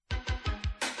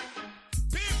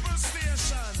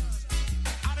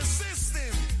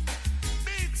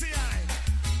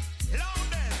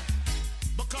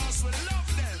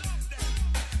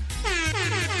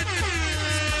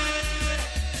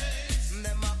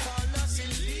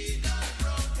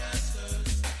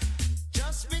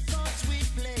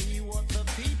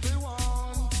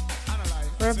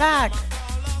We're back.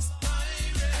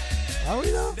 Are we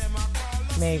though?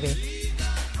 Maybe.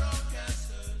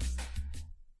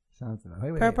 Sounds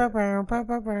wait. Purr, purr, purr, purr,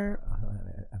 purr, purr.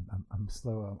 I'm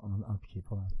slow. I'll keep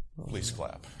hold on. Please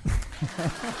clap.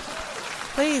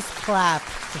 Please clap.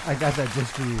 I got that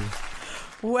just for you.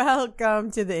 Welcome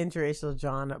to the Interracial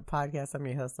Jawn podcast. I'm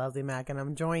your host, Leslie Mack, and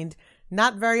I'm joined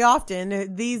not very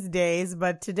often these days,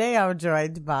 but today I'm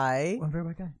joined by... One very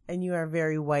white guy. And you are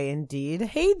very white indeed.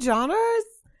 Hey, Johners.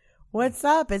 What's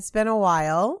up? It's been a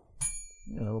while.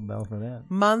 A little bell for that.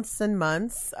 Months and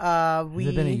months. Has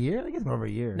it been a year? I think it's more over a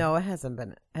year. No, it hasn't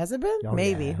been. Has it been? Oh,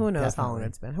 Maybe. yeah, Who knows definitely. how long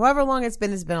it's been. However long it's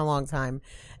been a long time.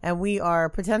 And we are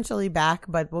potentially back,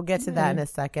 but we'll get to that in a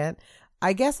second.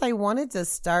 I guess I wanted to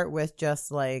start with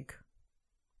just like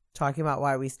talking about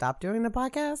why we stopped doing the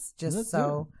podcast, just That's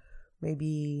so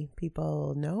maybe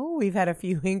people know. We've had a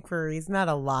few inquiries, not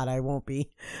a lot. I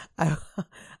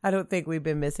don't think we've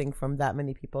been missing from that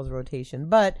many people's rotation,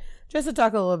 but just to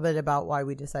talk a little bit about why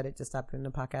we decided to stop doing the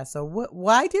podcast. So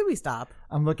why did we stop?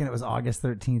 I'm looking. It was August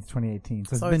 13th, 2018.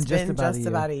 So It's been been just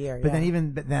about a year. But yeah.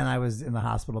 then I was in the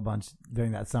hospital a bunch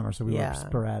during that summer, so we were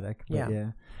sporadic. But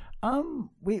Yeah.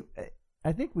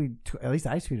 I think at least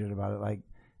I tweeted about it like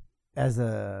as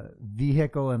a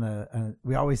vehicle and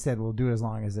we always said we'll do it as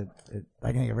long as it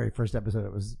I think the very first episode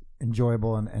it was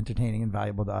enjoyable and entertaining and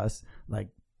valuable to us. Like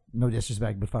no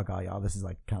disrespect, but fuck all y'all. This is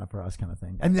like kind of for us kind of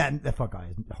thing. And then the fuck all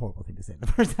is a horrible thing to say the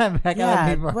first time back.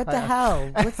 Yeah, what the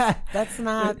hell? That's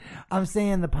not. I'm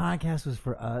saying the podcast was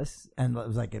for us, and it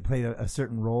was like it played a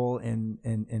certain role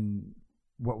in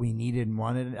what we needed and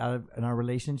wanted in our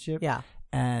relationship. Yeah.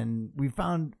 And we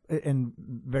found, and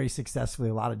very successfully,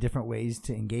 a lot of different ways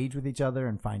to engage with each other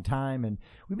and find time. And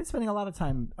we've been spending a lot of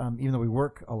time, even though we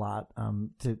work a lot,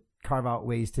 to carve out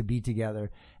ways to be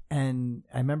together. And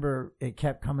I remember it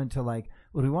kept coming to like,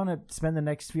 well, do we want to spend the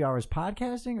next few hours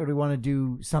podcasting, or do we want to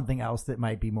do something else that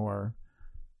might be more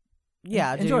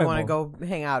Yeah, do you enjoyable? want to go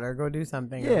hang out or go do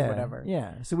something Yeah, or whatever?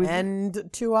 Yeah. So and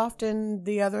too often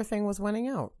the other thing was winning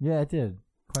out. Yeah, it did.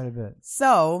 Quite a bit.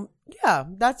 So, yeah,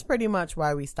 that's pretty much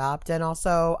why we stopped. And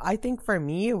also, I think for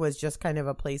me, it was just kind of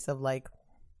a place of like,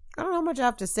 I don't know how much I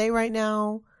have to say right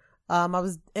now. I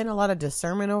was in a lot of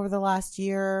discernment over the last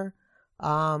year.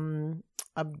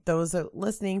 Those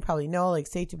listening probably know, like,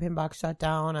 Safety Pin Box shut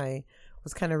down. I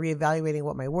was kind of reevaluating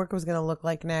what my work was going to look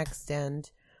like next,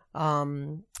 and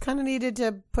kind of needed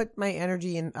to put my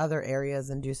energy in other areas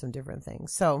and do some different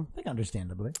things. So I think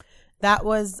understandably. That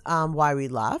was why we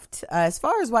left. As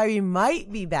far as why we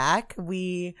might be back,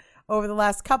 we over the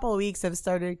last couple of weeks have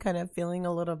started kind of feeling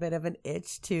a little bit of an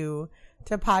itch to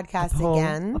podcast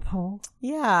again.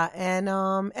 Yeah, and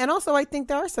also I think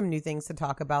there are some new things to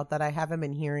talk about that I haven't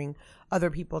been hearing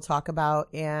other people talk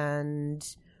about, and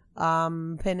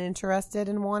been interested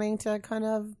in wanting to kind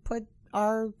of put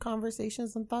our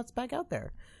conversations and thoughts back out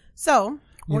there. So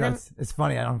it's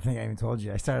funny. I don't think I even told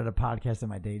you. I started a podcast at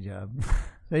my day job.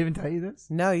 Did I even tell you this?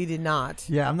 No, you did not.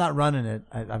 Yeah, I'm not running it.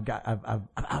 I've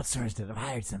outsourced it. I've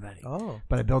hired somebody. Oh,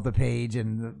 but I built a page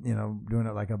and doing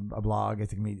it like a blog. It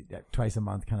took me twice a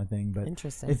month kind of thing. But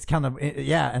interesting. It's kind of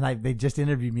and they just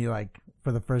interviewed me like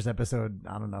for the first episode.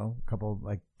 I don't know, a couple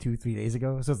like 2-3 days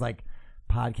ago. So it's like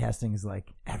podcasting is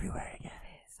like everywhere again.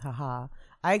 Haha.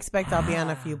 I expect I'll be on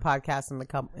a few podcasts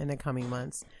in the coming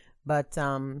months. But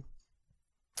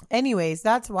anyways,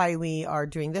 that's why we are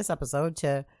doing this episode,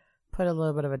 to put a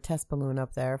little bit of a test balloon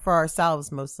up there for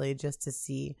ourselves, mostly just to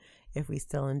see if we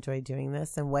still enjoy doing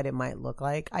this and what it might look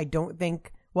like. I don't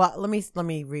think, well, let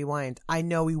me rewind. I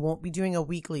know we won't be doing a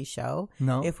weekly show.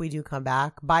 No. If we do come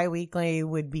back. Bi-weekly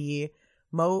would be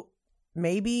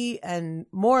maybe, and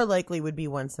more likely would be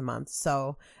once a month.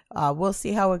 So we'll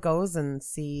see how it goes and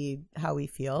see how we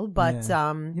feel. But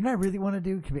I really want to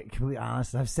do, to be completely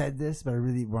honest, I've said this, but I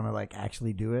really want to like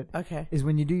actually do it. Okay. Is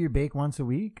when you do your bake once a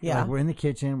week. Yeah. Like we're in the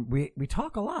kitchen. We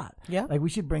talk a lot. Yeah. Like we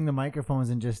should bring the microphones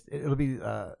and just it'll be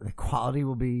the quality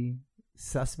will be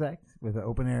suspect with an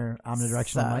open air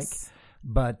omnidirectional mic.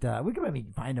 But we could maybe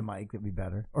find a mic that'd be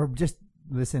better, or just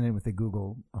listen in with the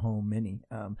Google Home Mini.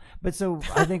 But so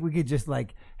I think we could just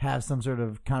like have some sort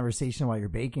of conversation while you're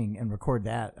baking and record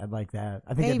that. I'd like that.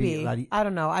 I think maybe. that'd be I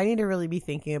don't know. I need to really be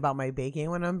thinking about my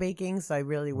baking when I'm baking, so I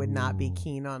really would not be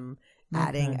keen on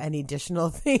adding any additional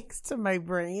things to my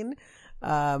brain.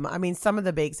 I mean, some of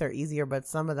the bakes are easier, but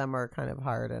some of them are kind of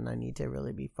hard, and I need to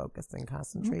really be focused and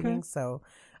concentrating. Okay. So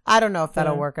I don't know if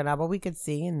that'll work or not, but we could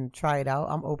see and try it out.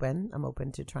 I'm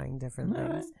open to trying different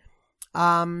things.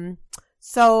 Right.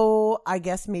 So I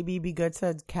guess maybe it'd be good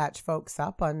to catch folks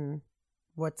up on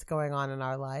what's going on in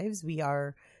our lives. We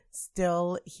are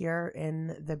still here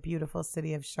in the beautiful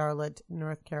city of Charlotte,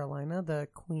 North Carolina, the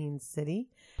Queen City,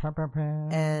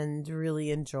 and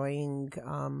really enjoying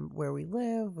where we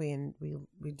live.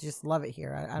 We just love it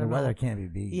here. I don't know. The weather can't be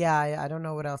beat. Yeah, I don't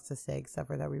know what else to say except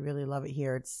for that we really love it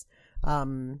here. It's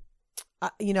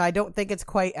I don't think it's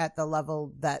quite at the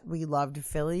level that we loved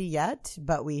Philly yet,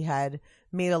 but we had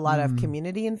made a lot of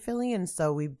community in Philly. And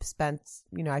so we've spent,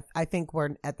 I think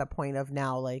we're at the point of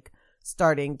now, like,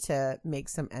 starting to make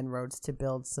some inroads to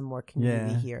build some more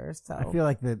community here. So I feel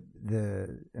like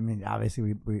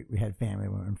obviously we had family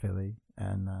when we were in Philly,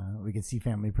 and we could see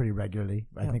family pretty regularly.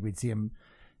 I think we'd see them,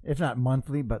 if not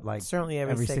monthly, but like certainly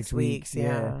every 6 weeks.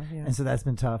 Yeah. And so that's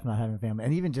been tough, not having family,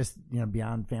 and even just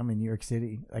beyond family in New York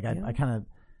City. Like I kind of.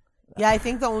 Yeah, I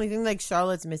think the only thing like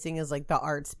Charlotte's missing is like the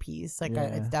arts piece. Like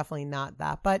it's definitely not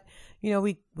that. But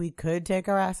we could take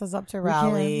our asses up to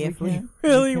Raleigh if we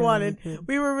really wanted.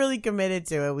 We were really committed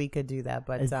to it. We could do that.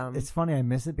 But it's funny. I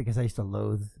miss it because I used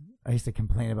to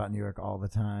complain about New York all the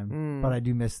time. But I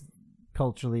do miss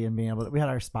culturally and being able to. We had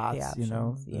our spots,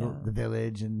 the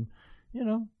village, and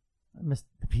I miss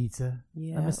the pizza.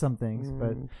 Yeah. I miss some things,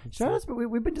 but Charlotte's. But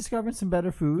we've been discovering some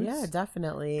better foods. Yeah,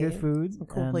 definitely. Good food. Some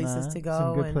cool places to go.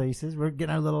 Some good places. We're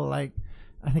getting our little our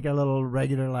little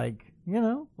regular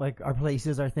our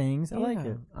places, our things. I like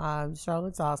it.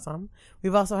 Charlotte's awesome.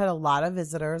 We've also had a lot of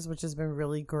visitors, which has been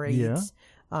really great. Yeah.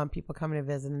 People coming to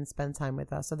visit and spend time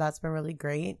with us, so that's been really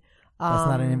great. That's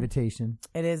not an invitation.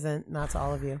 It isn't. Not to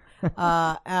all of you.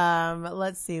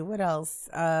 Let's see. What else?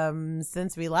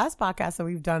 Since we last podcast, so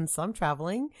we've done some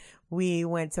traveling. We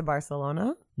went to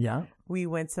Barcelona. Yeah. We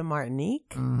went to Martinique.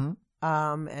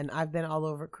 Mm-hmm. And I've been all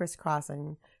over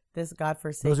crisscrossing this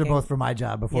godforsaken. Those are both for my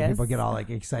job before people get all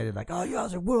excited. Like, oh, you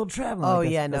guys are world traveling.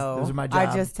 Those are my job.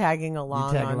 I'm just tagging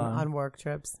along on work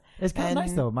trips. It's kind of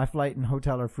nice though. My flight and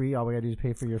hotel are free. All we gotta do is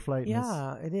pay for your flight.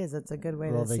 Yeah, it is. It's a good way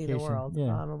to see the world.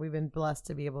 Yeah. We've been blessed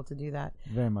to be able to do that.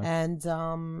 Very much. And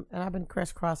I've been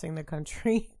crisscrossing the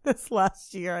country this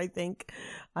last year. I think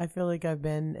I feel like I've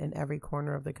been in every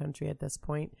corner of the country at this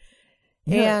point.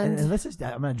 And let's just.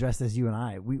 I'm gonna address this. You and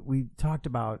I. We talked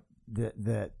about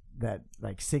that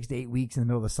like 6 to 8 weeks in the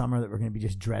middle of the summer that were going to be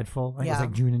just dreadful. It was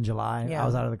like June and July. Yeah. I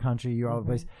was out of the country. You were all over the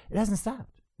place. It hasn't stopped.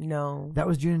 No, that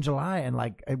was June and July, and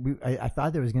I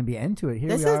thought there was going to be an end to it. Here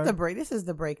this is the break. This is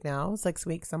the break now. 6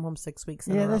 weeks. I'm home 6 weeks.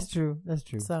 In a row. That's true. That's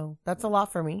true. So that's a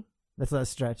lot for me. That's a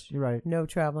stretch. You're right. No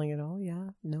traveling at all. Yeah,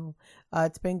 no.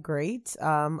 It's been great.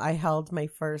 I held my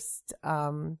first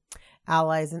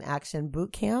Allies in Action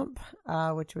boot camp,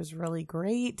 which was really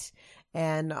great.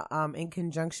 And in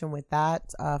conjunction with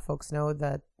that, folks know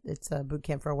that it's a boot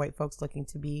camp for white folks looking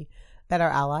to be better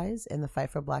allies in the fight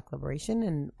for Black liberation,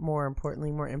 and more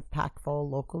importantly, more impactful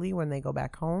locally when they go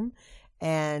back home.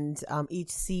 And each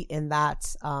seat in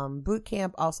that boot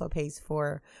camp also pays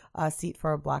for a seat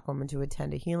for a Black woman to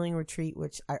attend a healing retreat,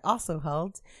 which I also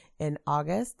held in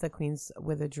August, the Queens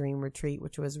with a Dream retreat,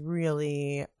 which was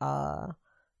really,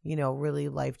 really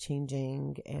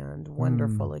life-changing and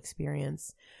wonderful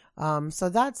experience. So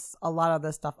that's a lot of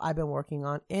the stuff I've been working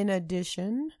on. In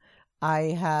addition,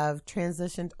 I have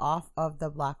transitioned off of the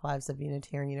Black Lives of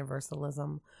Unitarian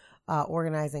Universalism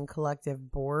organizing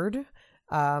collective board,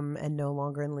 and no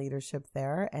longer in leadership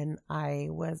there. And I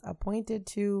was appointed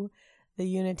to the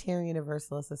Unitarian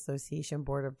Universalist Association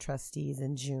Board of Trustees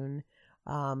in June.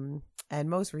 And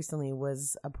most recently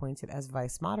was appointed as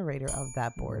vice moderator of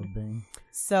that board.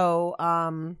 So,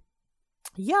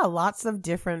 lots of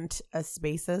different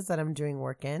spaces that I'm doing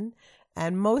work in.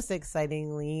 And most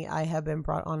excitingly, I have been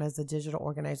brought on as a digital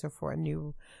organizer for a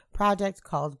new project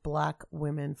called Black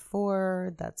Women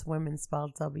For. That's women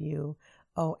spelled WOMX.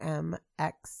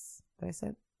 Did I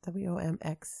say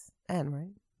WOMXN,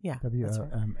 right? Yeah. That's right.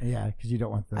 Yeah, because you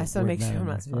don't want the. I still make sure I'm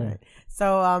not spelling it.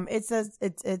 So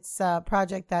it's a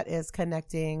project that is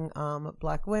connecting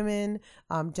Black women,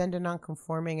 gender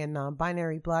nonconforming and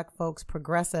non-binary Black folks,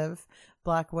 progressive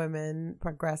Black women,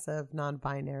 progressive,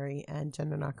 non-binary, and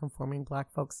gender nonconforming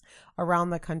Black folks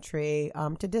around the country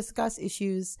to discuss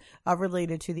issues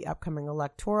related to the upcoming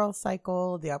electoral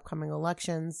cycle, the upcoming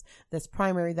elections, this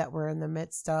primary that we're in the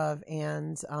midst of,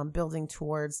 and building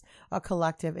towards a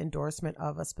collective endorsement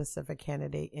of a specific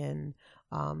candidate in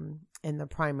the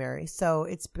primary. So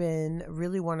it's been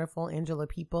really wonderful. Angela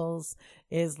Peoples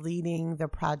is leading the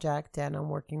project, and I'm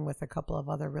working with a couple of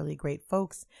other really great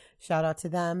folks. Shout out to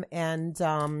them. And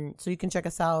so you can check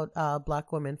us out,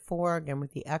 Black Women For, again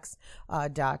with the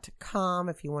X.com,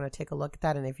 if you want to take a look at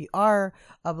that. And if you are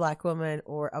a Black woman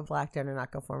or a Black gender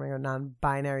nonconforming or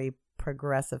non-binary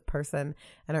progressive person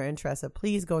and are interested,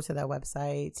 please go to that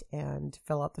website and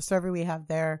fill out the survey we have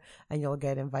there, and you'll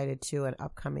get invited to an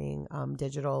upcoming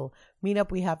digital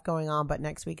meetup we have going on. But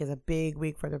next week is a big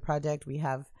week for the project. We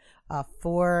have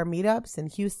 4 meetups in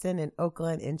Houston, in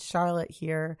Oakland, in Charlotte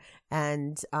here,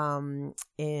 and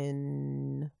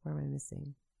in, where am I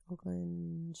missing?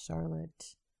 Oakland,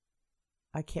 Charlotte.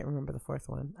 I can't remember the 4th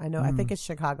one. I know, I think it's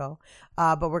Chicago.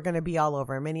 But we're going to be all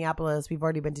over Minneapolis. We've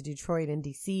already been to Detroit and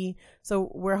DC. So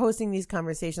we're hosting these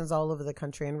conversations all over the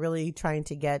country and really trying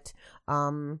to get,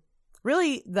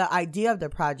 really the idea of the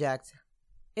project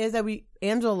is that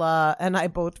Angela and I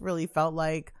both really felt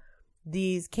like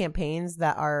these campaigns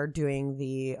that are doing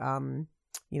the,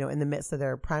 in the midst of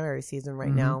their primary season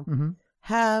right now,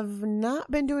 have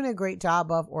not been doing a great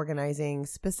job of organizing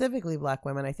specifically Black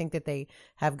women. I think that they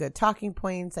have good talking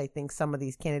points. I think some of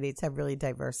these candidates have really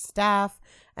diverse staff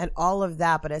and all of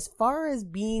that. But as far as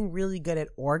being really good at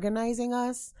organizing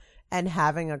us and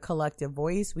having a collective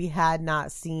voice, we had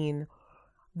not seen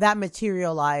that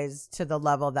materialize to the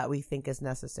level that we think is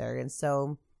necessary. And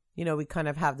so, we kind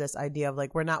of have this idea of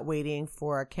like, we're not waiting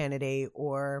for a candidate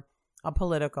or a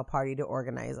political party to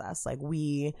organize us. Like,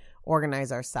 we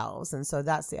organize ourselves. And so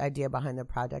that's the idea behind the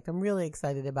project. I'm really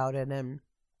excited about it. And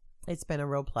it's been a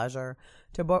real pleasure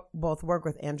to both work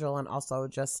with Angela and also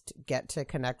just get to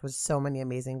connect with so many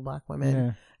amazing Black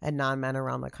women and non-men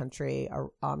around the country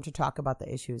to talk about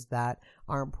the issues that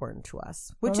are important to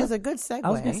us, which is a good segue.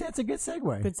 I was going to say, it's a good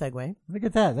segue. Good segue. Look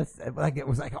at that. That's like, it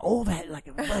was like an old hat, like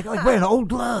wearing an old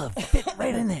glove. Fit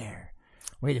right in there.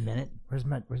 Wait a minute. Where's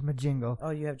my jingle?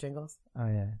 Oh, you have jingles? Oh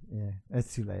yeah.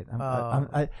 It's too late.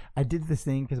 I did this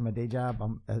thing because of my day job.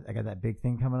 I got that big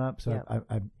thing coming up, so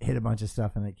I hit a bunch of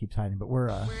stuff and it keeps hiding. But we're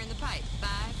in the pipe.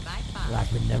 5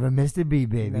 Like we never missed a beat,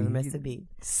 baby. Never missed a beat.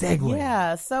 Segue.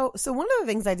 Yeah. So one of the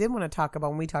things I did want to talk about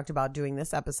when we talked about doing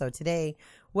this episode today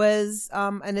was,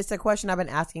 and it's a question I've been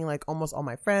asking like almost all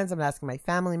my friends. I've been asking my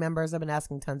family members. I've been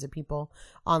asking tons of people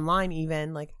online,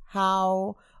 even like,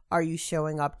 how are you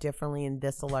showing up differently in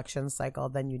this election cycle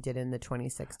than you did in the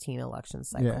 2016 election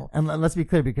cycle? Yeah. And let's be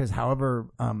clear, because however,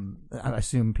 I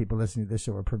assume people listening to this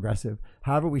show are progressive.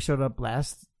 However we showed up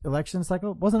last election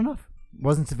cycle wasn't enough,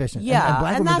 wasn't sufficient. Yeah. And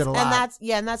Black women did a lot.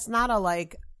 And that's not a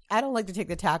like, I don't like to take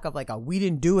the tack of like we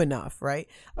didn't do enough, right?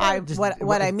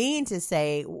 What I mean to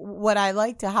say,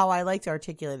 how I like to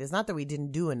articulate is not that we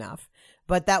didn't do enough,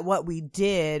 but that what we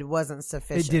did wasn't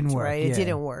sufficient. It didn't work. Right? It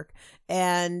didn't work.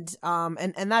 And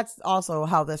that's also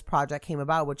how this project came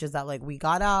about, which is that like we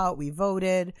got out, we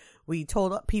voted, we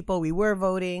told people we were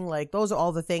voting. Like those are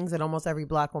all the things that almost every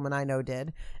Black woman I know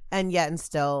did. And yet and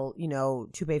still,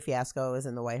 Chupe Fiasco is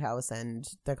in the White House and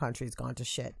the country's gone to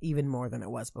shit even more than it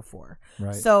was before.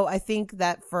 Right. So I think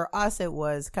that for us, it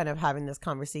was kind of having this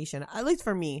conversation, at least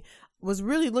for me, was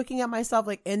really looking at myself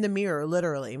like in the mirror,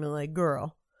 literally. I mean, like,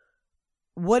 girl,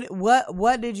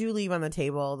 what did you leave on the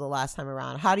table the last time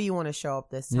around? How do you want to show up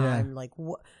this time? Yeah. Like,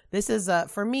 this is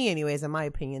for me anyways, in my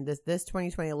opinion, this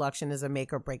 2020 election is a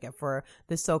make or break it for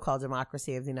the so-called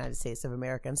democracy of the United States of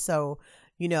America. And so,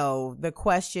 the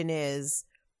question is,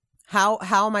 how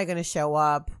am I going to show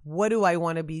up? What do I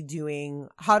want to be doing?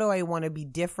 How do I want to be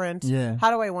different? Yeah.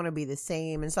 How do I want to be the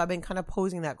same? And so I've been kind of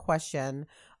posing that question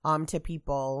to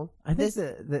people. I think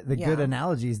the good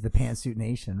analogy is the Pantsuit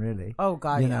Nation, really. Oh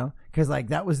God, because like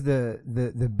that was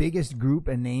the biggest group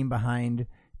and name behind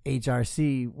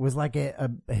HRC was like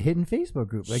a hidden Facebook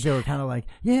group. Like they were kind of like,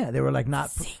 they were like not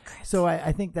secret. So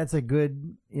I think that's a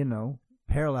good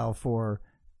parallel for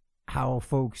how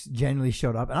folks generally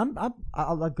showed up. And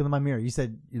I'll look in my mirror. You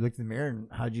said you looked in the mirror and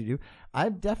how'd you do? I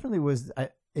definitely was.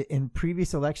 In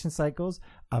previous election cycles,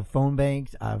 I've phone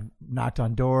banked, I've knocked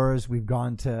on doors, we've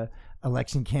gone to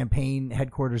election campaign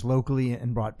headquarters locally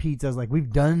and brought pizzas. Like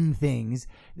we've done things.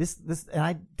 This, and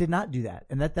I did not do that,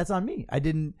 and that's on me. I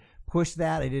didn't push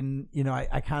that. I didn't.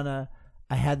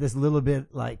 I had this little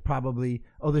bit like probably,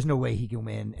 there's no way he can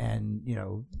win,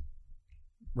 and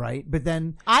right? But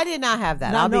then I did not have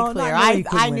that. I'll be clear.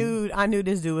 I knew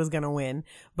this dude was gonna win.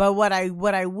 But what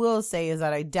I will say is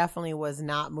that I definitely was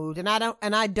not moved, and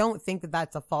I don't think that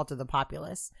that's a fault of the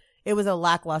populace. It was a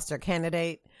lackluster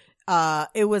candidate.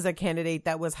 It was a candidate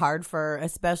that was hard for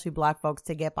especially Black folks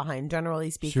to get behind. Generally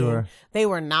speaking, sure. They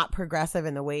were not progressive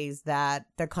in the ways that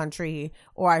the country,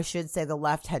 or I should say the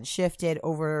left, had shifted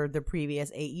over the previous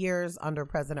 8 years under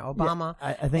President Obama.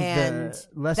 Yeah, I think the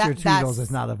lesser two evils is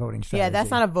not a voting strategy. Yeah, that's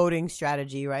not a voting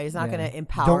strategy, right? It's not going to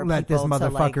empower people. Don't let this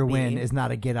motherfucker win is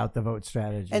not a get out the vote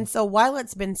strategy. And so while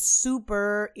it's been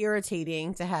super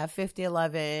irritating to have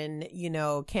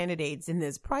 50-11, candidates in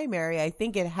this primary, I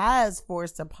think it has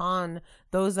forced upon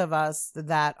those of us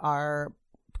that are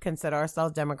consider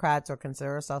ourselves Democrats or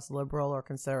consider ourselves liberal or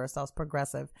consider ourselves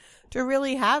progressive, to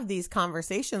really have these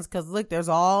conversations. Because look, there's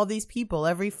all these people,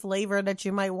 every flavor that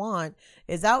you might want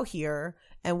is out here.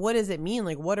 And what does it mean?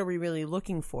 Like, what are we really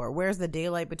looking for? Where's the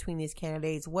daylight between these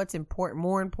candidates? What's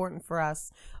more important for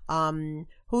us?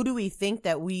 Who do we think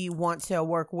that we want to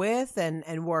work with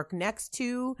and work next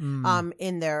to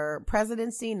in their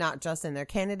presidency, not just in their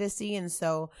candidacy? And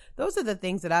so those are the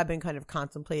things that I've been kind of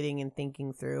contemplating and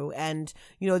thinking through. And,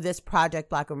 you know, this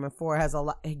project Black Women For has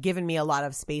given me a lot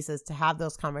of spaces to have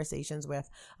those conversations with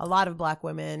a lot of Black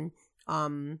women.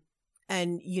 And,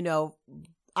 you know,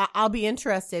 I'll be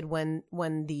interested when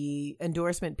the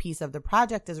endorsement piece of the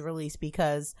project is released,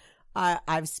 because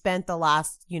I've spent the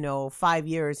last, 5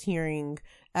 years hearing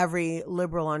every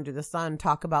liberal under the sun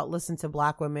talk about listen to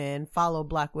Black women, follow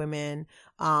Black women.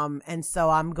 And so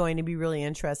I'm going to be really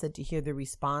interested to hear the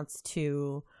response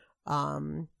to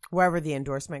wherever the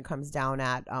endorsement comes down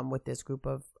at with this group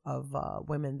of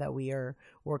women that we are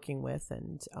working with.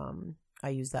 And I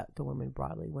use the women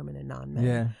broadly, women and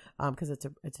non-men, because it's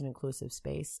an inclusive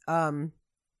space.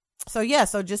 So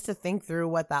just to think through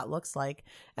what that looks like,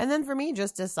 and then for me,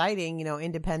 just deciding,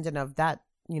 independent of that,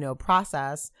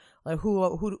 process, like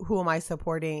who am I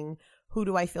supporting? Who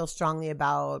do I feel strongly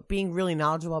about? Being really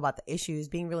knowledgeable about the issues,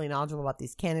 being really knowledgeable about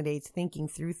these candidates, thinking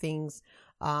through things.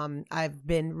 I've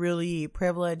been really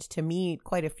privileged to meet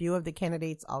quite a few of the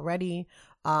candidates already.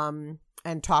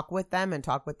 And talk with them and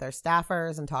talk with their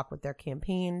staffers and talk with their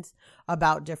campaigns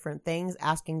about different things,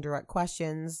 asking direct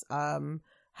questions,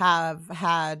 have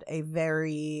had a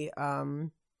very,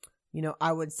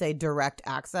 I would say direct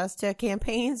access to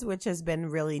campaigns, which has been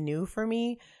really new for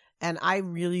me. And I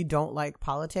really don't like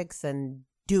politics, and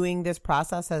doing this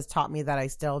process has taught me that I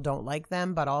still don't like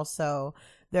them, but also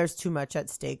there's too much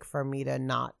at stake for me to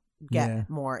not get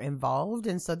more involved.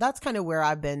 And so that's kind of where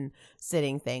I've been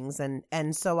sitting things.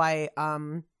 And so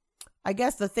I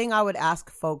guess the thing I would ask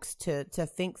folks to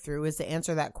think through is to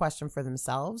answer that question for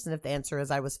themselves. And if the answer is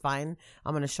I was fine,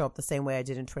 I'm going to show up the same way I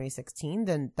did in 2016,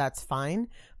 then that's fine.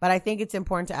 But I think it's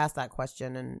important to ask that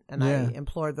question. And I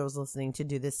implore those listening to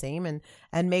do the same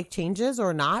and make changes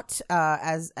or not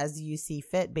as you see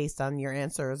fit based on your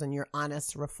answers and your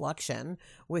honest reflection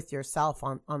with yourself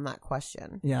on that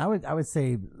question. Yeah, I would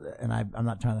say, and I'm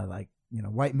not trying to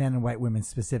white men and white women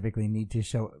specifically need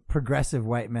to progressive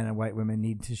white men and white women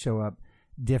need to show up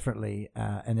differently.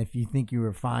 And if you think you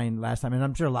were fine last time, and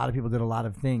I'm sure a lot of people did a lot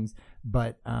of things,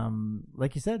 but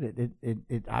like you said,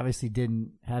 it obviously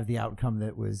didn't have the outcome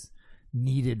that was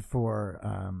needed for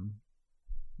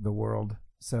the world.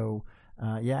 So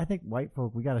I think white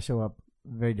folk, we got to show up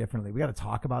very differently. We got to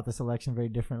talk about this election very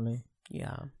differently.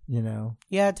 Yeah.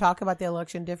 Talk about the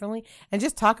election differently and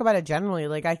just talk about it generally.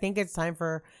 Like, I think it's time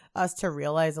for us to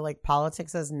realize that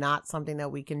politics is not something that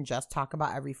we can just talk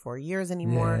about every 4 years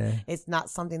anymore. Yeah. It's not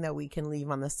something that we can leave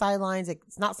on the sidelines.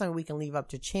 It's not something we can leave up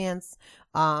to chance.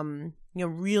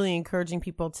 Really encouraging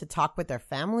people to talk with their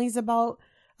families about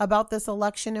this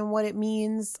election and what it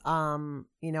means. I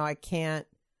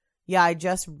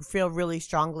just feel really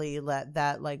strongly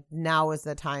that now is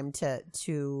the time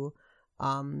to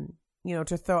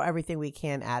throw everything we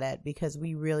can at it, because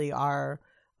we really are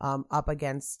up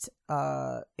against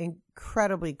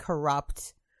incredibly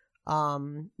corrupt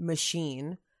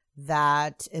machine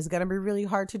that is going to be really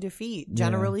hard to defeat,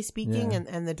 generally speaking.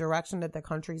 And the direction that the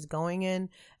country's going in,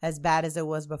 as bad as it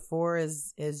was before,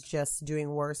 is just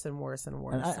doing worse and worse and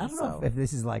worse. And I don't know if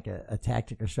this is like a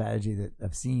tactic or strategy that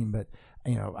I've seen, but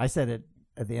I said it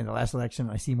at the end of the last election.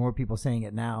 I see more people saying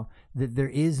it now, that there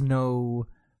is no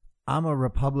I'm a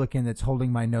Republican that's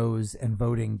holding my nose and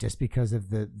voting just because of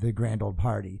the grand old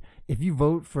party. If you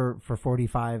vote for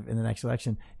 45 in the next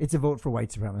election, it's a vote for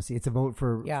white supremacy. It's a vote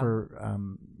for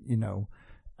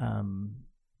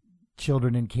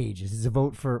children in cages. It's a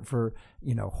vote for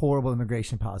horrible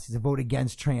immigration policies. It's a vote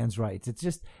against trans rights. It's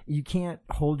just, you can't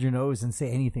hold your nose and say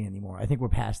anything anymore. I think we're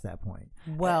past that point.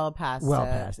 Well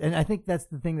past. And I think that's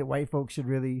the thing that white folks should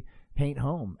really paint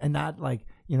home, and not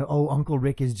Uncle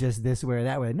Rick is just this way or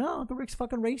that way. No, Uncle Rick's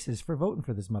fucking racist for voting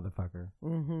for this motherfucker.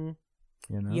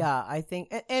 Mm-hmm. Yeah, I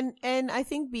think, and I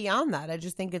think beyond that, I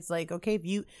just think it's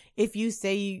okay, if you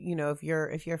say, if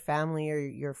your family or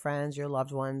your friends, your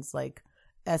loved ones,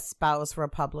 espouse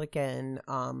Republican,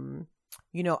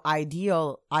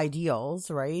 ideals,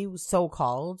 right?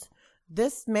 So-called,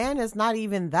 this man is not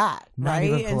even that,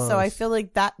 right? And so I feel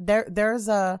like that there's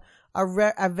a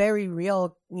very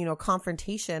real,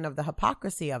 confrontation of the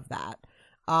hypocrisy of that.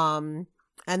 And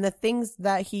the things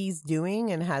that he's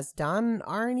doing and has done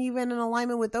aren't even in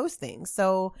alignment with those things.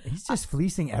 So he's just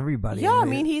fleecing everybody. Yeah. I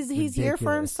mean, he's here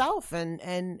for himself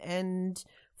and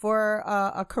for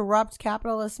a corrupt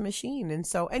capitalist machine. And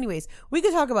so anyways, we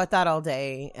could talk about that all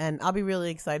day, and I'll be really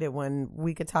excited when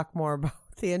we could talk more about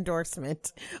the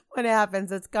endorsement when it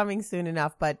happens. It's coming soon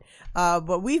enough. But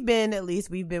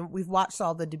we've watched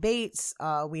all the debates.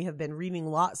 We have been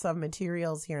reading lots of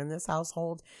materials here in this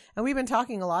household, and we've been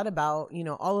talking a lot about,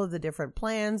 all of the different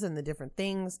plans and the different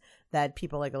things that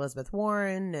people like Elizabeth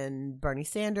Warren and Bernie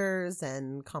Sanders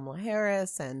and Kamala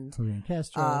Harris and Julian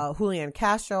Castro.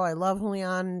 I love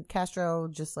Julian Castro,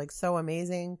 just like so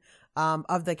amazing.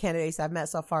 Of the candidates I've met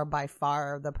so far, by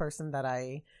far the person that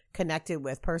I connected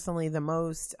with personally the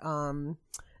most.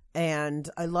 And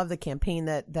I love the campaign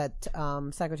that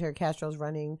Secretary Castro is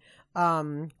running.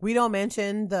 We don't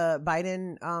mention the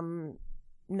Biden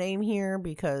name here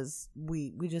because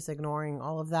we just ignoring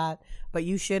all of that, but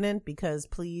you shouldn't, because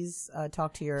please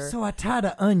talk to your. So I tied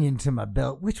an onion to my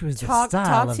belt, which was the style of the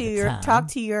time. Talk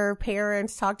to your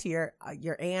parents, talk to your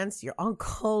aunts, your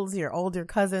uncles, your older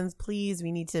cousins. Please,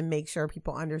 we need to make sure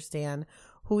people understand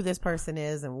who this person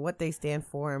is and what they stand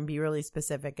for, and be really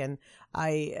specific. And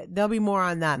there'll be more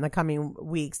on that in the coming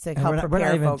weeks to help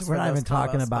prepare folks. We're not even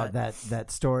talking about that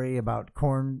story about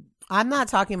corn. I'm not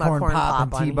talking about corn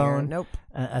pop and T-bone. Nope.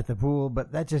 At the pool,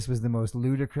 but that just was the most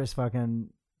ludicrous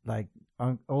fucking, like,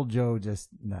 old Joe just,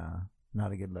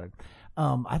 not a good look.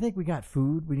 I think we got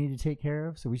food we need to take care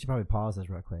of, so we should probably pause this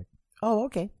real quick. Oh,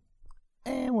 okay.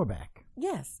 And we're back.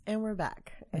 Yes, and we're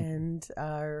back. And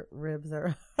our ribs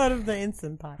are out of the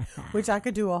Instant Pot, which I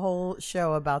could do a whole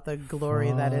show about the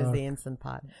glory that is the Instant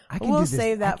Pot. We'll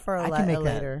save that for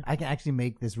later. I can actually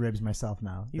make this ribs myself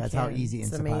now. That's how easy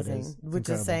Instant Pot is. Which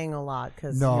is saying a lot,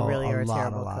 because you really are a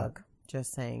terrible cook.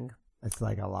 Just saying. It's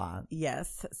like a lot.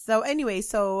 Yes. So anyway,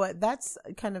 that's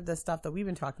kind of the stuff that we've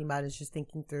been talking about, is just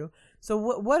thinking through. So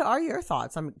what are your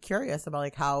thoughts? I'm curious about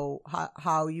like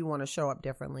how you want to show up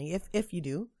differently, if you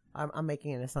do. I'm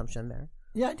making an assumption there.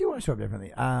 Yeah, I do want to show up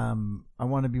differently. I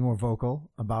want to be more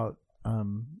vocal about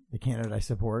the candidate I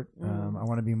support. I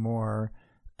want to be more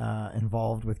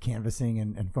involved with canvassing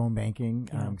and phone banking,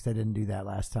 because I didn't do that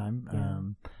last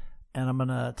time. And I'm going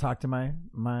to talk to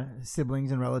my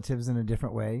siblings and relatives in a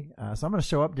different way. So I'm going to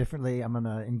show up differently. I'm going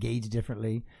to engage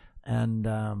differently.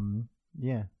 And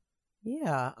yeah.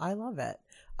 Yeah, I love it.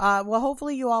 Well,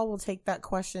 hopefully you all will take that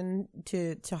question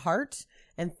to heart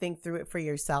and think through it for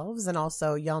yourselves. And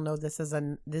also, y'all know this is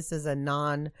a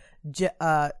non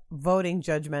voting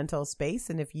judgmental space.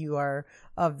 And if you are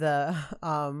of the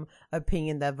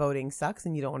opinion that voting sucks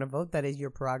and you don't want to vote, that is your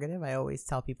prerogative. I always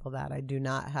tell people that I do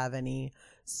not have any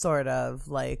sort of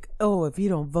like, oh, if you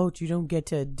don't vote, you don't get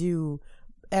to do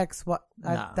X, what?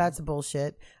 That's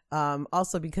bullshit.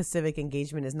 Also because civic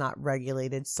engagement is not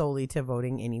regulated solely to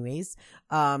voting anyways.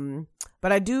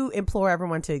 But I do implore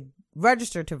everyone to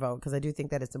register to vote, because I do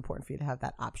think that it's important for you to have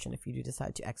that option if you do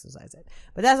decide to exercise it.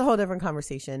 But that's a whole different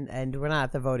conversation, and we're not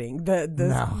at the voting,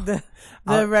 the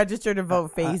register to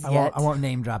vote phase yet. I won't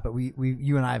name drop, but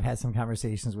you and I have had some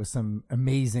conversations with some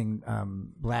amazing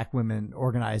Black women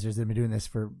organizers that have been doing this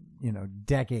for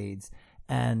decades,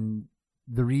 and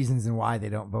the reasons and why they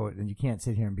don't vote. And you can't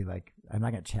sit here and be like, I'm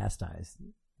not going to chastise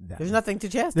them. There's nothing to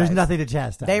chastise. There's nothing to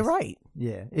chastise. They right.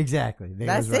 Yeah, exactly.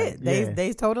 That's it. Right.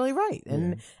 They totally right.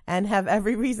 And have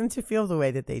every reason to feel the way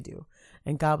that they do.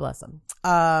 And God bless them.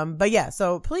 But yeah,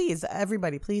 so please,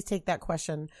 everybody, please take that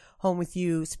question home with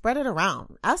you. Spread it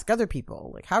around. Ask other people,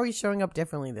 like, how are you showing up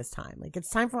differently this time? Like, it's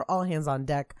time for all hands on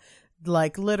deck.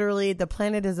 Like, literally, the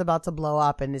planet is about to blow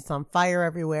up and it's on fire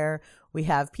everywhere. We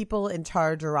have people in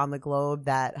charge around the globe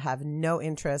that have no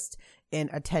interest in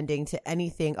attending to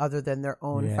anything other than their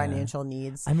own financial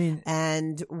needs. I mean,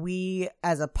 and we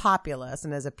as a populace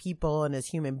and as a people and as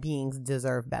human beings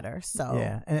deserve better. So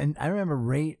yeah. And I remember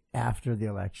right after the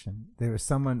election, there was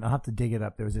someone, I'll have to dig it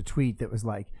up. There was a tweet that was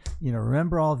like,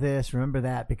 remember all this, remember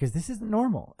that, because this isn't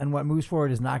normal. And what moves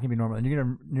forward is not going to be normal. And you're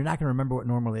not going to remember what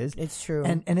normal is. It's true.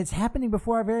 And it's happening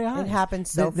before our very eyes. It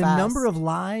happens so fast. The number of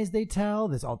lies they tell,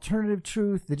 this alternative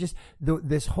truth,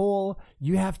 this whole,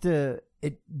 you have to,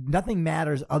 nothing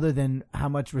matters other than how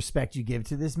much respect you give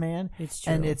to this man. It's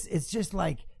true. And it's just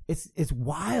like, it's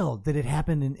wild that it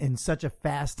happened in such a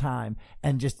fast time,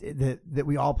 and just that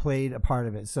we all played a part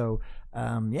of it. So,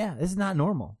 this is not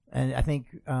normal. And I think,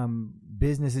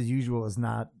 business as usual is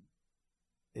not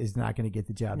going to get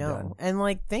the job done. And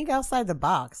like, think outside the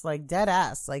box, like dead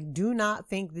ass, like do not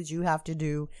think that you have to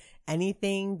do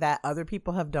anything that other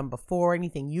people have done before,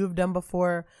 anything you've done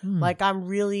before. Like, I'm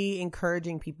really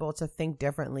encouraging people to think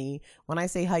differently. When I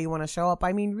say how you want to show up,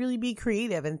 I mean really be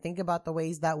creative and think about the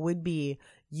ways that would be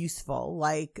useful.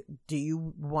 Like, do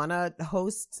you want to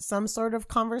host some sort of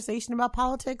conversation about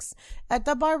politics at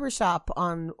the barbershop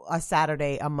on a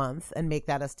Saturday a month and make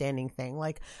that a standing thing?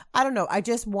 Like, I don't know. I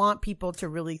just want people to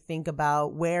really think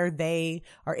about where they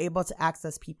are able to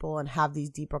access people and have these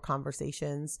deeper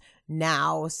conversations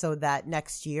now, so that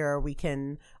next year we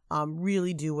can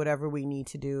really do whatever we need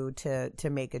to do to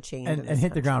make a change and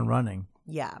hit the ground running.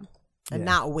 Yeah. And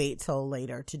not wait till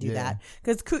later to do that.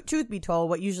 Because truth be told,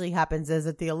 what usually happens is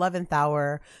at the 11th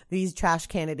hour, these trash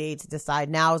candidates decide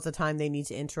now is the time they need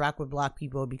to interact with Black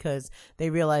people because they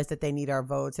realize that they need our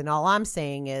votes. And all I'm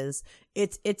saying is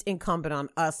it's incumbent on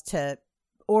us to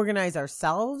organize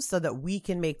ourselves so that we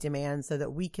can make demands, so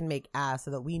that we can make asks,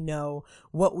 so that we know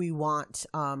what we want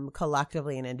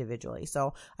collectively and individually.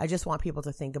 So I just want people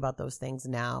to think about those things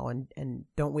now and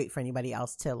don't wait for anybody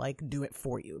else to like do it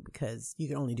for you, because you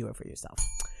can only do it for yourself.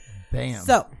 Bam.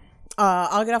 So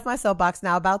I'll get off my soapbox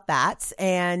now about that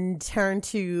and turn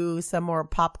to some more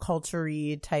pop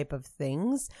culture-y type of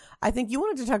things. I think you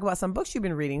wanted to talk about some books you've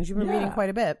been reading. You've been reading quite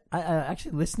a bit. I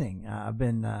actually listening. I've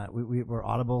been we're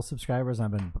Audible subscribers.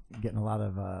 I've been getting a lot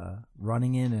of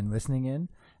running in and listening in,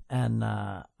 and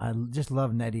I just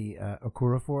love Nnedi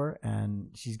Okorafor, and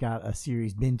she's got a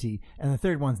series Binti, and the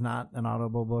third one's not an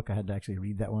Audible book. I had to actually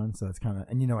read that one, so it's kind of,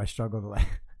 and I struggle to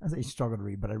I struggle to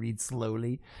read, but I read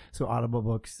slowly, so Audible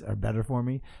books are better for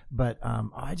me. But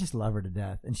I just love her to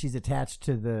death, and she's attached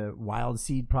to the Wild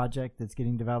Seed project that's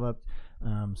getting developed.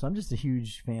 So I'm just a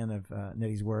huge fan of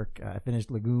Nnedi's work. I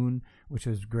finished Lagoon, which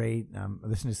was great. I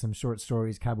listening to some short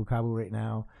stories, Kabu Kabu right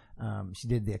now. She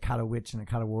did the Akata Witch and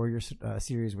Akata Warrior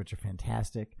series, which are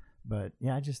fantastic. But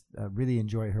yeah, I just really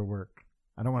enjoy her work.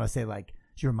 I don't want to say like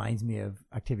she reminds me of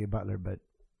Octavia Butler, but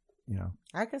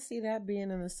I could see that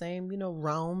being in the same,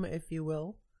 realm, if you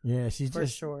will. Yeah, she's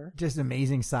just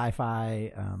amazing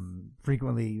sci-fi,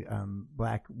 frequently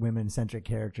Black women-centric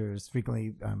characters,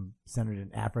 frequently centered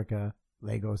in Africa,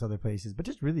 Lagos, other places. But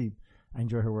just really, I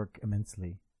enjoy her work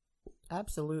immensely.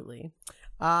 Absolutely.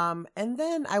 And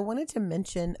then I wanted to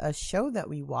mention a show that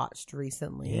we watched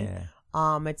recently.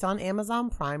 Yeah. It's on Amazon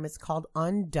Prime. It's called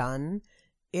Undone.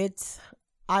 It's,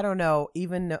 I don't know,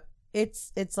 even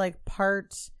it's like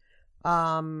part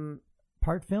film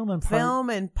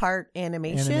and part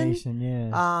animation.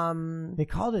 Yeah. They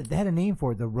called it, they had a name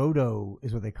for it. The roto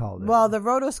is what they called it. Well, the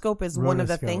rotoscope is one of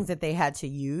the things that they had to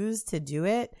use to do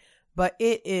it, but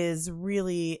it is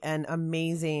really an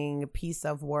amazing piece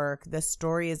of work. The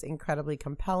story is incredibly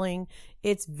compelling.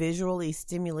 It's visually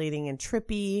stimulating and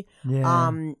trippy.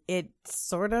 Yeah. It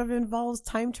sort of involves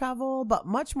time travel, but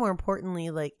much more importantly,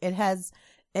 like, it has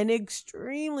an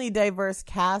extremely diverse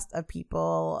cast of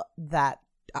people that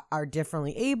are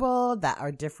differently able, that are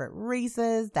different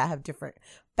races, that have different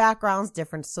backgrounds,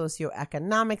 different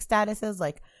socioeconomic statuses.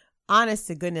 Like, honest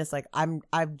to goodness, like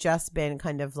I've just been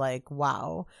kind of like,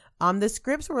 wow. The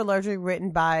scripts were largely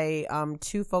written by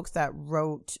two folks that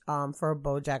wrote for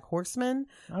BoJack Horseman,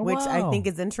 which I think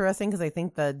is interesting because I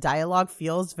think the dialogue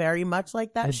feels very much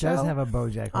like that show. It does have a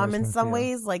BoJack Horseman in some feel.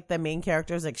 ways, like the main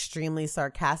character is extremely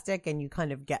sarcastic, and you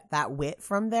kind of get that wit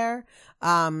from there.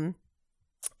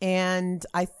 And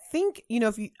I think,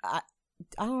 if you, I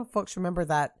don't know if folks remember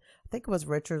that. I think it was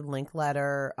Richard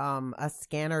Linklater, A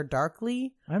Scanner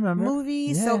Darkly I remember.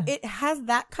 movie. Yeah. So it has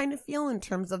that kind of feel in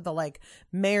terms of the like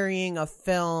marrying of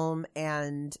film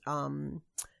and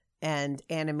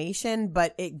animation,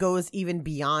 but it goes even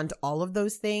beyond all of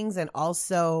those things. And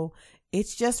also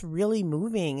it's just really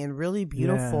moving and really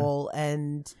beautiful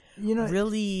and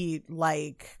really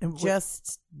like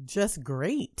just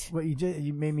great. Well,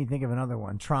 you made me think of another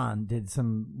one. Tron did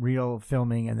some real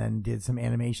filming and then did some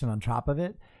animation on top of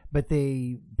it, but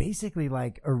they basically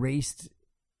like erased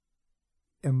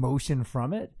emotion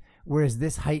from it, whereas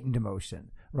this heightened emotion,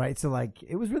 right? So like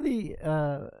it was really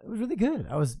good.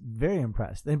 I was very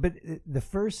impressed. But the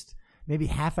first maybe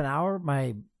half an hour,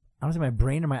 my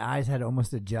brain and my eyes had to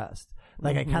almost adjust.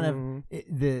 Like I kind of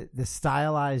the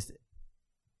stylized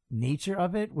nature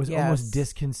of it was almost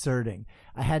disconcerting.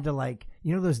 I had to like,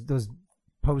 those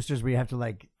posters where you have to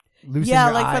like loosen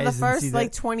your like eyes for the first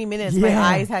like 20 minutes, my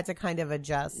eyes had to kind of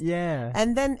adjust. Yeah.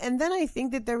 And then I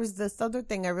think that there was this other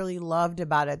thing I really loved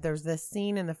about it. There's this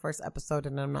scene in the first episode,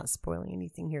 and I'm not spoiling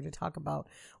anything here to talk about,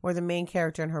 where the main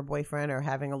character and her boyfriend are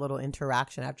having a little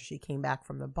interaction after she came back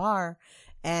from the bar,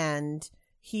 and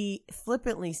he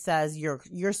flippantly says,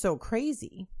 you're so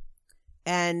crazy.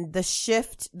 And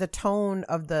the tone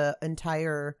of the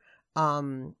entire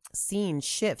scene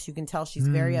shifts. You can tell she's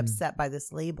very upset by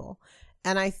this label.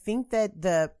 And I think that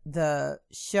the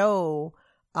show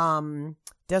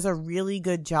does a really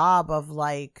good job of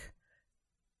like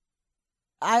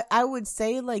I would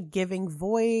say like giving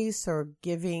voice or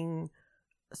giving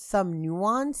some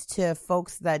nuance to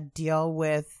folks that deal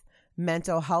with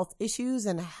mental health issues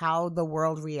and how the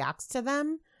world reacts to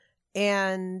them.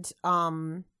 And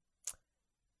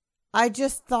I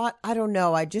just thought, I don't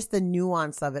know, the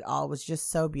nuance of it all was just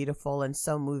so beautiful and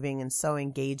so moving and so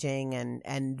engaging,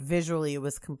 and visually it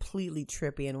was completely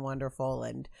trippy and wonderful.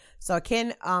 And so I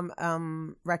can't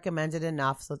recommend it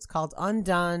enough. So it's called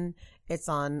Undone. It's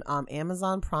on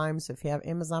Amazon Prime. So if you have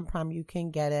Amazon Prime, you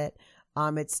can get it.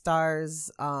 It stars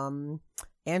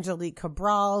Angelique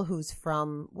Cabral, who's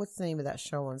from, what's the name of that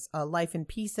show? Life in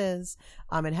Pieces.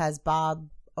 It has Bob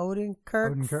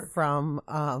Odenkirk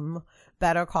from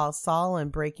Better Call Saul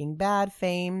and Breaking Bad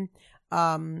fame.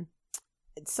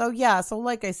 So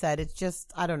like I said, it's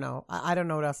just, I don't know. I don't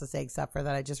know what else to say except for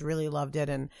that I just really loved it,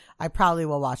 and I probably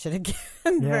will watch it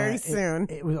again very soon.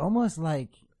 It was almost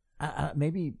like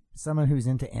maybe someone who's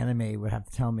into anime would have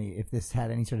to tell me if this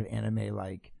had any sort of anime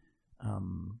like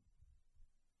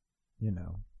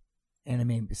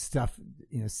anime stuff,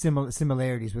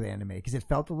 similarities with anime, because it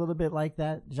felt a little bit like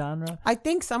that genre. I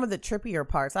think some of the trippier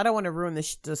parts, I don't want to ruin the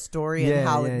story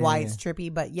and why it's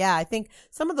trippy, but I think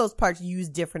some of those parts use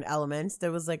different elements.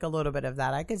 There was like a little bit of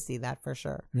that. I could see that for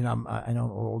sure. I know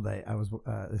I'm old. I was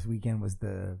this weekend was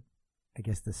the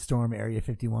Storm Area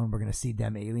 51. We're gonna see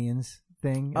them aliens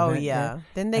thing. Oh event.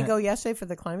 Didn't they go yesterday for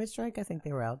the climate strike? I think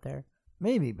they were out there.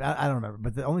 Maybe. I don't remember.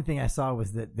 But the only thing I saw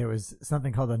was that there was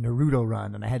something called a Naruto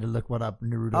run, and I had to look what up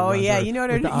Naruto runs. Oh, yeah. You know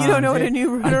what you don't know what a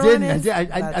Naruto run is?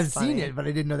 I've seen it, but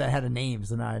I didn't know that had a name.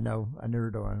 So now I know a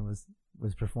Naruto run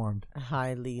was performed.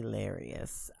 Highly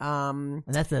hilarious. And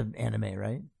that's an anime,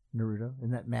 right? Naruto?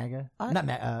 Isn't that manga? Not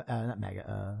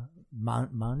manga.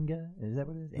 Manga? Is that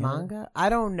what it is? Manga? I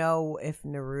don't know if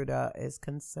Naruto is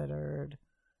considered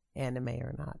anime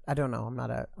or not. I don't know.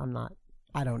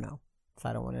 I don't know. So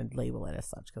I don't want to label it as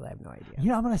such because I have no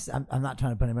idea. I'm not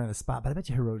trying to put him on the spot, but I bet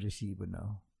you Hiroja she would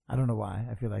know. I don't know why.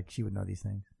 I feel like she would know these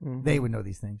things. Mm-hmm. They would know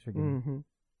these things. Forgive me.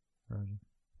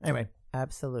 Anyway.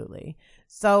 Absolutely.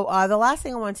 So the last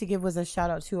thing I wanted to give was a shout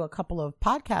out to a couple of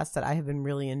podcasts that I have been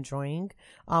really enjoying.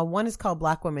 One is called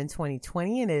Black Women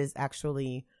 2020, and it is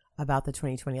actually about the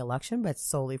 2020 election, but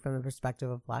solely from the perspective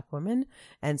of Black women.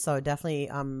 And so definitely,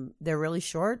 they're really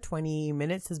short. 20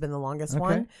 minutes has been the longest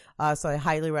one. So I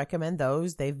highly recommend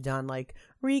those. They've done like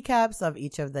recaps of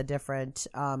each of the different,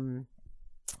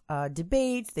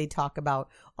 debates. They talk about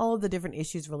all of the different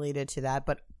issues related to that,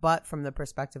 but from the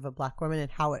perspective of Black women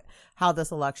and how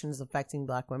this election is affecting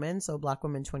Black women. So Black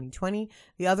Women 2020.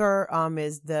 The other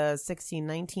is the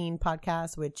 1619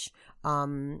 podcast, which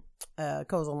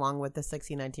goes along with the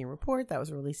 1619 report that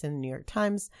was released in the New York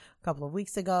Times a couple of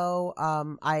weeks ago.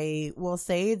 I will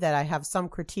say that I have some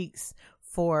critiques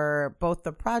for both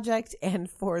the project and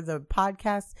for the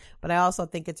podcast, but I also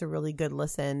think it's a really good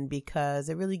listen because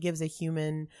it really gives a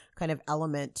human kind of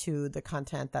element to the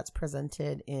content that's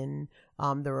presented in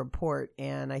the report,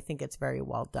 and I think it's very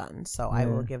well done. So I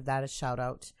will give that a shout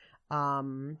out. I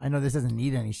know this doesn't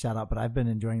need any shout out, but I've been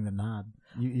enjoying The Nod.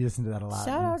 You listen to that a lot.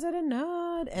 Shout out to The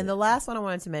Nod. And the last one I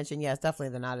wanted to mention, yes,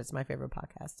 definitely The Nod. It's my favorite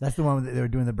podcast. That's the one that they were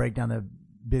doing the breakdown of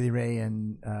Billy Ray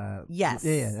and yes.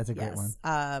 Yeah, that's a great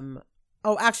one.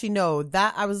 Oh, actually, no,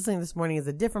 that I was listening this morning is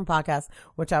a different podcast,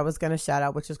 which I was going to shout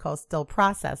out, which is called Still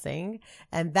Processing.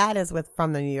 And that is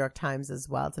from the New York Times as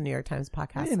well. It's a New York Times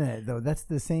podcast. Wait a minute, though. That's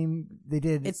the same. They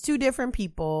did. It's two different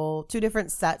people, two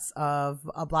different sets of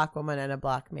a Black woman and a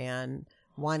Black man.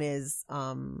 One is,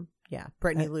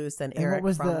 Brittany Luce and Eric. And what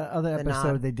was the other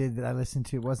episode they did that I listened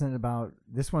to? It wasn't about,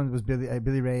 this one was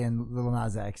Billy Ray and Lil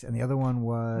Nas X, and the other one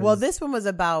was... Well, this one was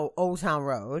about Old Town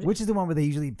Road. Which is the one where they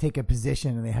usually take a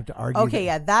position and they have to argue. Okay,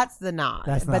 that's The Nod.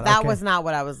 But that was not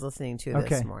what I was listening to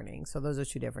this morning. So those are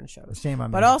two different shows. Shame on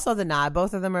me. But also The Nod.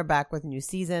 Both of them are back with new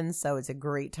seasons, so it's a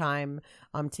great time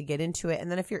to get into it.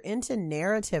 And then if you're into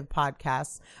narrative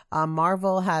podcasts,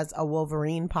 Marvel has a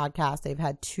Wolverine podcast. They've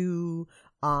had two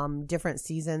different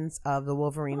seasons of the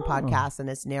Wolverine podcast, and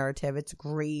it's narrative. It's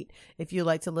great if you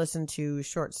like to listen to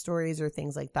short stories or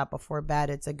things like that before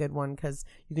bed. It's a good one because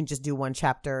you can just do one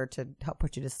chapter to help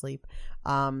put you to sleep.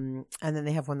 And then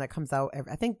they have one that comes out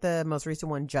I think the most recent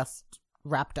one just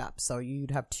wrapped up, so you'd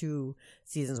have two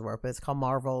seasons worth, but it's called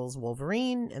Marvel's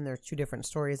Wolverine, and there's two different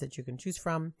stories that you can choose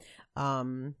from.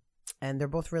 And they're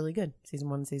both really good, season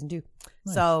 1 and season 2.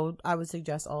 Nice. So I would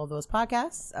suggest all of those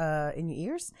podcasts in your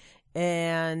ears.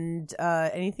 And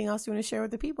anything else you want to share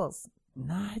with the peoples?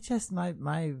 Nah, just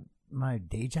my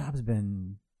day job's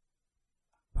been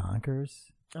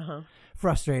bonkers.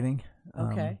 Frustrating.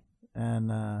 Okay. And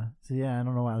so yeah, I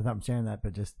don't know why I'm sharing that,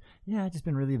 but I've just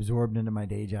been really absorbed into my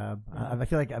day job. I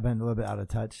feel like I've been a little bit out of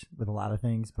touch with a lot of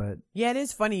things, but yeah, it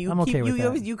is funny. I'm okay with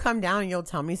that. You come down and you'll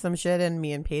tell me some shit, and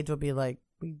me and Paige will be like,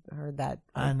 "We heard that."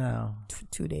 Like, I know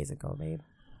 2 days ago, babe.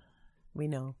 We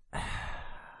know.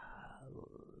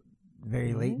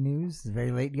 Very late news.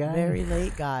 Very late guy. Very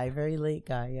late guy. Very late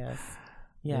guy. Yes.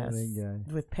 Yes. Very late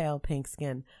guy. With pale pink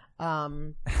skin.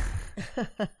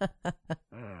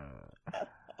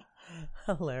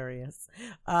 Hilarious.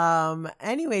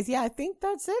 Anyways, yeah, I think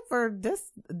that's it for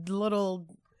this little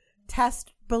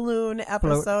test balloon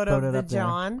episode of the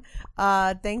Jawn.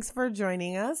 Thanks for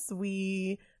joining us.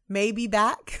 We may be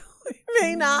back. We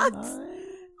may not.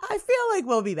 I feel like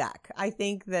we'll be back. I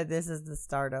think that this is the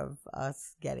start of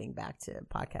us getting back to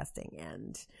podcasting,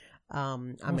 and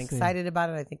I'm excited about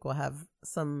it. I think we'll have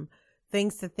some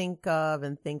things to think of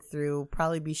and think through,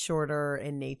 probably be shorter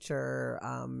in nature,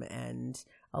 and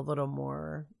a little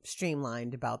more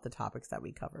streamlined about the topics that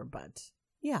we cover. But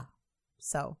yeah,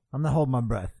 so I'm not holding my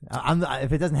breath.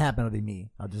 If it doesn't happen, it'll be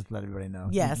me. I'll just let everybody know.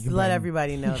 Yes, let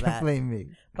everybody know that. Blame me.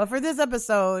 But for this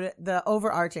episode, the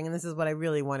overarching, and this is what I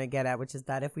really want to get at, which is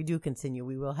that if we do continue,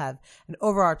 we will have an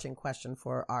overarching question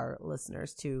for our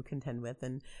listeners to contend with.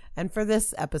 And for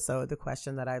this episode, the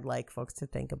question that I'd like folks to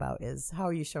think about is, how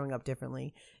are you showing up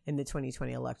differently in the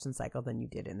 2020 election cycle than you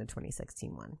did in the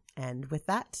 2016 one? And with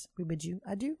that, we bid you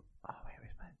adieu. Oh, wait,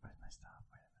 where's my stuff?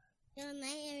 Good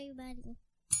night, everybody.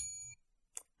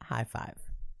 High five.